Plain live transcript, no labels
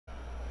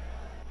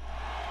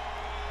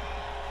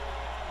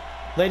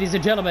Ladies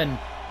and gentlemen,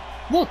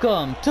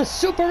 welcome to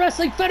Super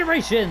Wrestling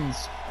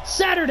Federation's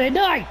Saturday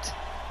Night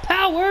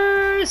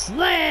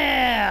Powerslam!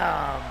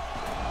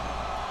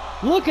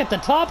 Look at the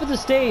top of the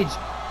stage.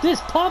 This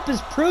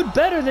pompous prude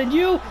better than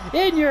you,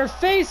 in your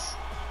face.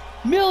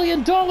 $1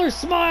 million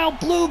smile,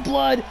 blue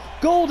blood,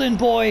 golden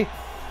boy.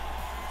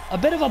 A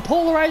bit of a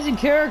polarizing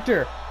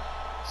character.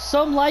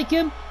 Some like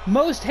him,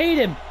 most hate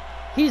him.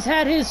 He's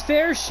had his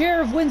fair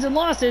share of wins and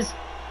losses.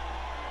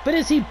 But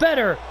is he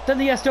better than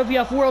the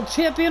SWF World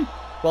Champion?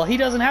 Well, he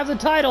doesn't have the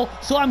title,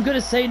 so I'm gonna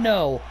say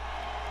no.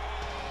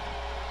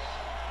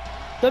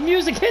 The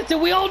music hits and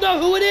we all know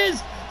who it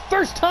is.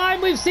 First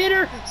time we've seen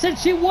her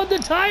since she won the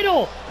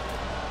title.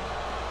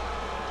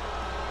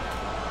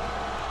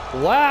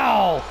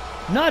 Wow,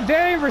 not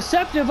very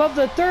receptive of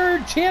the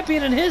third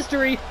champion in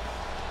history.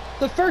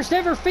 The first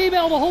ever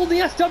female to hold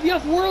the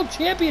SWF World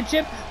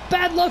Championship.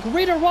 Bad luck,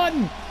 Rita.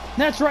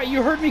 That's right,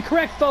 you heard me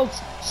correct, folks.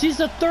 She's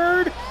the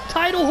third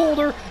title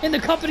holder in the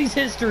company's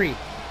history.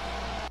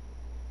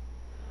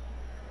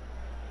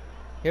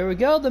 Here we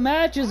go, the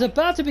match is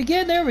about to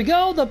begin. There we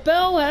go, the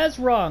bell has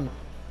rung.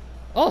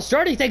 Oh,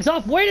 starting things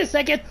off, wait a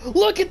second,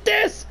 look at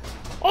this!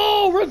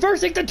 Oh,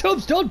 reversing the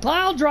tombstone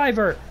pile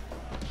driver.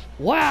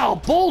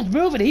 Wow, bold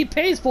move, and he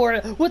pays for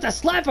it with a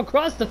slap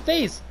across the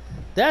face.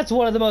 That's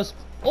one of the most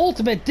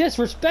ultimate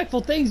disrespectful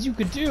things you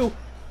could do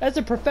as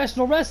a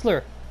professional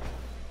wrestler.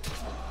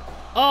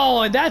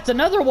 Oh, and that's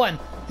another one,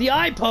 the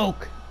eye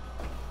poke.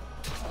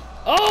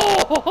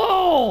 Oh, ho,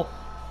 ho.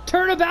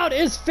 Turnabout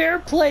is fair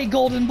play,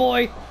 golden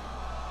boy.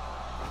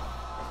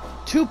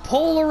 Two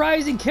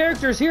polarizing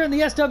characters here in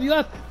the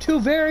SWF, two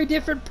very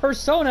different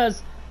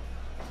personas.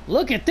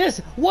 Look at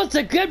this, once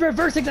again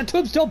reversing the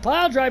tombstone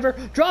pile driver,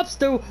 drops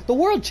the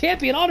world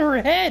champion on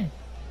her head.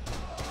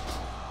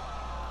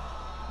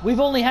 We've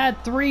only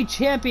had 3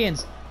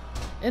 champions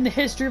in the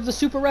history of the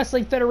Super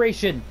Wrestling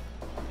Federation.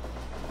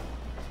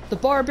 The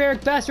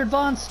barbaric bastard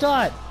Von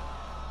Stott,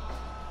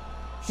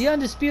 the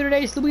undisputed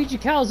ace Luigi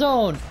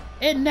Calzone,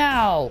 and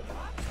now,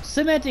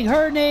 cementing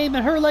her name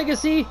and her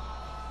legacy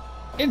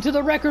into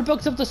the record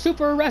books of the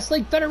Super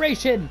Wrestling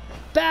Federation,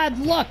 Bad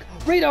Luck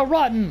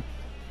Rita.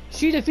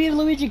 She defeated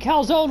Luigi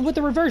Calzone with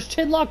the reverse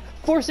chinlock,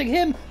 forcing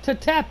him to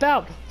tap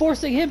out,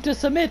 forcing him to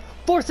submit,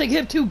 forcing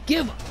him to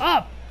give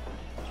up.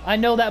 I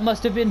know that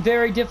must have been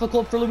very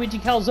difficult for Luigi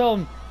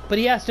Calzone, but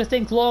he has to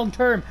think long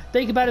term,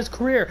 think about his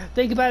career,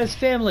 think about his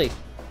family.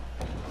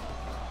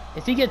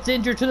 If he gets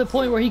injured to the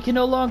point where he can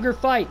no longer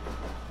fight,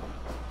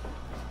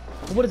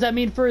 what does that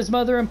mean for his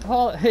mother and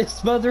father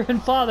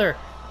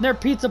and their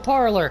pizza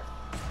parlor?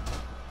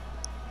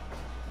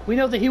 We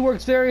know that he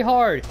works very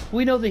hard.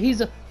 We know that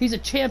he's a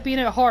champion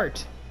at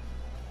heart.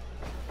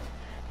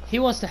 He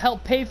wants to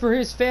help pay for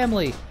his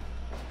family,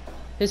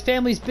 his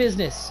family's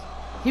business.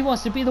 He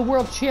wants to be the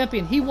world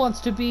champion. He wants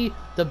to be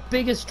the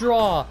biggest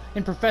draw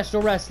in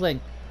professional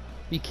wrestling.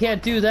 You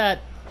can't do that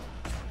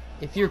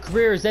if your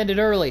career is ended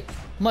early,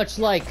 much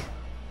like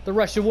the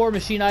Russian war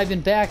machine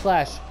Ivan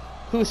Backlash,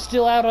 who's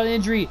still out on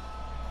injury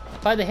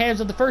by the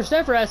hands of the first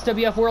ever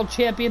SWF World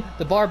Champion,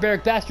 the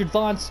barbaric bastard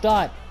Von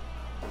Stott.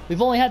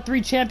 We've only had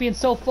 3 champions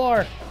so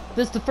far.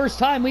 This is the first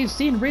time we've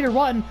seen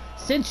Rita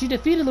since she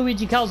defeated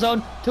Luigi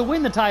Calzone to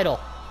win the title.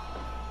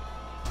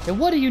 And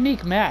what a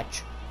unique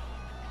match.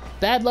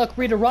 Bad Luck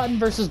Rita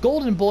versus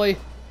Golden Boy.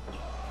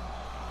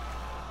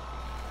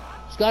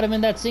 She's got him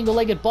in that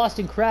single-legged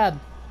Boston Crab.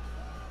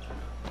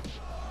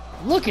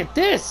 Look at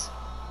this!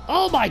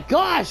 Oh my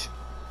gosh!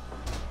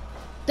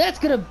 That's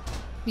gonna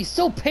be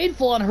so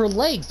painful on her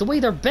legs, the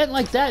way they're bent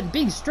like that and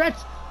being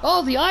stretched.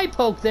 Oh, the eye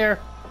poke there.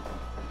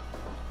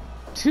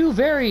 Two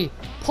very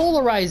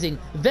polarizing,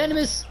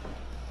 venomous,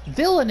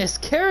 villainous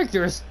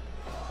characters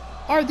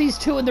are these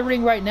two in the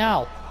ring right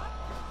now.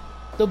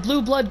 The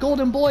Blue Blood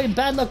Golden Boy and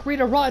Bad Luck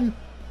Rita,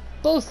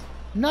 both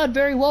not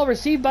very well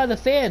received by the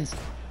fans.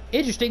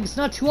 Interesting, it's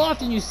not too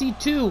often you see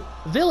 2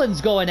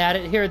 villains going at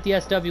it here at the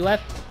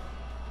SWF.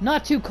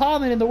 Not too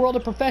common in the world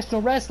of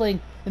professional wrestling.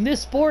 In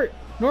this sport,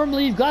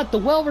 normally you've got the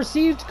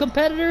well-received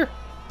competitor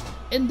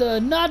and the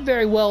not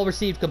very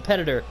well-received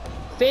competitor.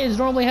 Fans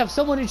normally have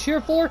someone to cheer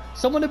for,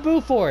 someone to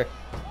boo for.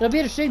 It'll be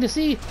interesting to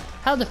see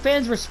how the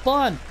fans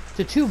respond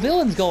to 2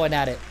 villains going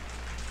at it.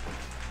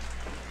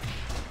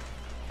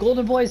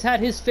 Golden Boy's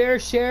had his fair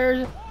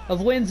share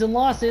of wins and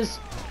losses.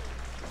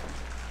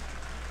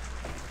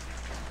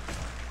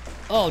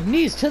 Oh,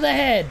 knees to the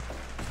head.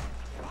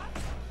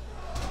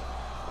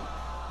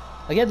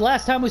 Again, the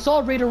last time we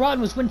saw Rita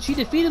was when she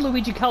defeated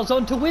Luigi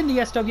Calzone to win the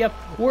SWF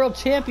World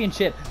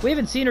Championship. We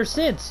haven't seen her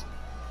since.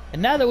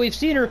 And now that we've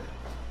seen her,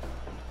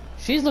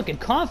 she's looking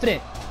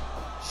confident.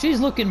 She's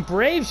looking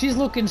brave. She's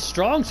looking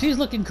strong. She's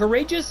looking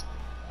courageous.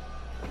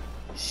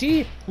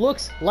 She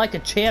looks like a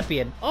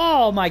champion.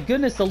 Oh my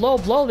goodness, the low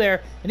blow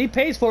there. And he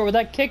pays for it with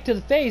that kick to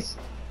the face.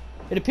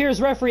 It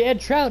appears referee Ed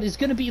Trout is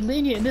going to be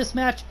lenient in this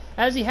match,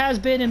 as he has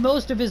been in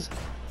most of his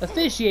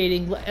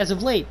officiating as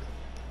of late.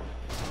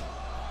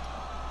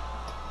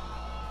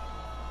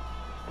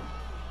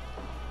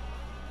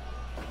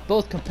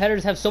 Both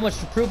competitors have so much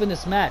to prove in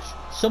this match,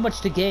 so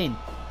much to gain.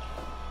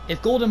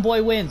 If Golden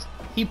Boy wins,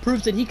 He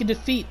proves that he can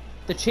defeat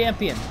the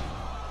champion.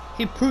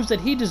 He proves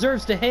that he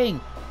deserves to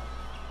hang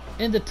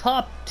in the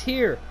top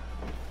tier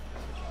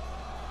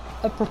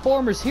of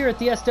performers here at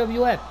the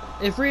SWF.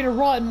 If Rita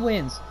Rotten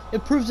wins,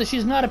 it proves that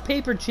she's not a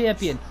paper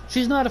champion.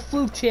 She's not a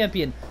fluke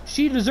champion.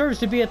 She deserves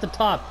to be at the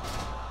top,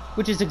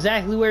 which is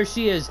exactly where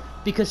she is,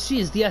 because she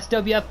is the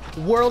SWF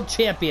World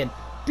Champion.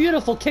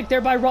 Beautiful kick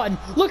there by Rotten.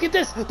 Look at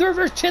this, the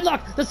reverse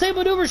chinlock, the same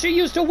maneuver she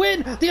used to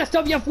win the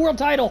SWF World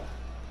title.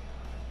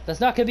 That's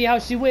not going to be how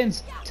she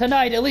wins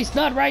tonight, at least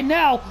not right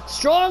now.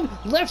 Strong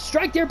left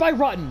strike there by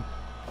Rotten.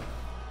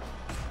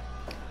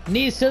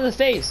 Knees to the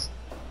face.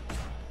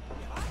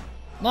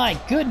 My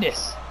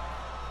goodness.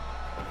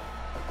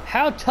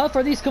 How tough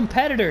are these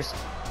competitors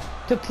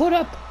to put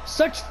up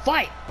such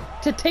fight,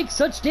 to take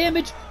such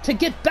damage, to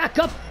get back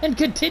up and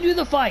continue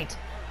the fight?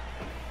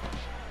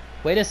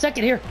 Wait a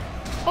second here.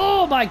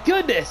 Oh my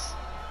goodness.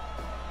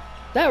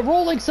 That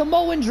rolling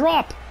Samoan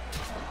drop.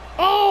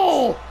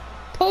 Oh!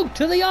 Poke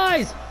to the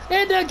eyes.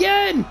 And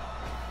again.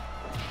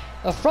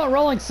 A front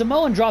rolling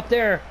Samoan drop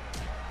there.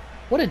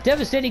 What a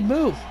devastating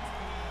move.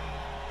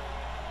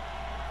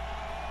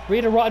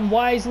 Rita Rotten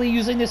wisely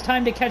using this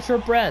time to catch her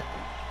breath.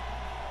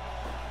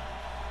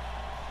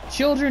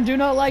 Children do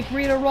not like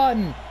Rita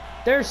Rotten.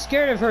 They're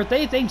scared of her.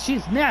 They think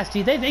she's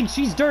nasty. They think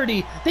she's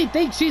dirty. They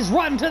think she's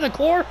rotten to the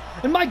core.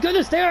 And my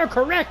goodness, they are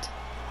correct.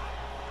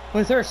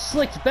 With her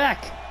slicked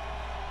back,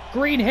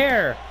 green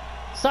hair,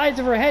 sides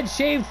of her head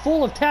shaved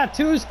full of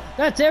tattoos,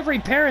 that's every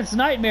parent's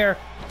nightmare.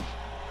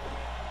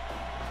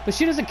 But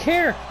she doesn't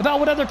care about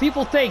what other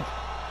people think.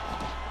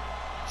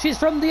 She's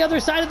from the other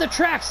side of the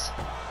tracks.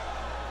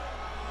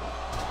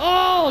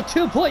 Oh,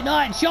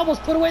 2.9. She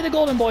almost put away the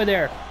Golden Boy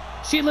there.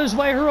 She lives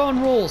by her own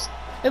rules.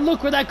 And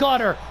look where that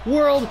got her.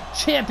 World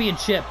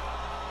Championship.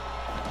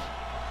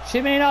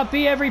 She may not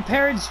be every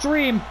parent's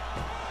dream,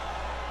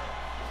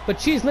 but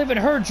she's living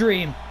her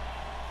dream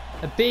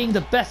of being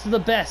the best of the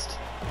best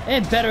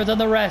and better than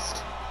the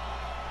rest.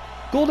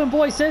 Golden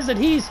Boy says that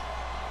he's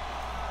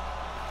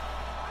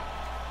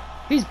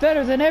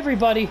better than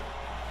everybody.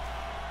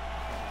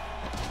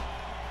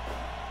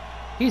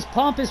 He's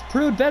pompous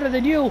prude better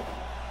than you,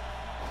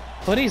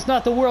 but he's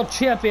not the world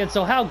champion,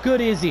 so how good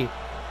is he?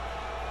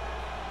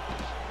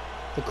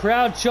 The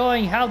crowd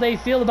showing how they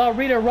feel about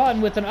Rita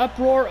Rotten with an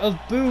uproar of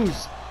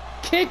boos.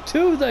 Kick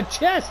to the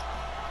chest.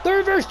 The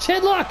reverse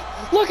chinlock.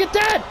 Look at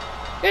that.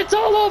 It's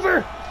all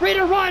over.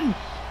 Rita Rotten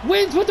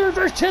wins with the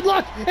reverse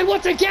chinlock. And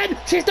once again,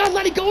 she's not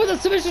letting go of the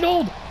submission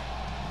hold.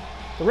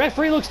 The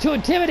referee looks too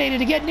intimidated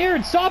to get near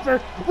and stop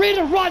her.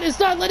 Rita Rotten is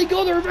not letting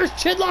go of the reverse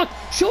chinlock,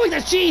 showing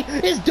that she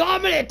is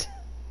dominant.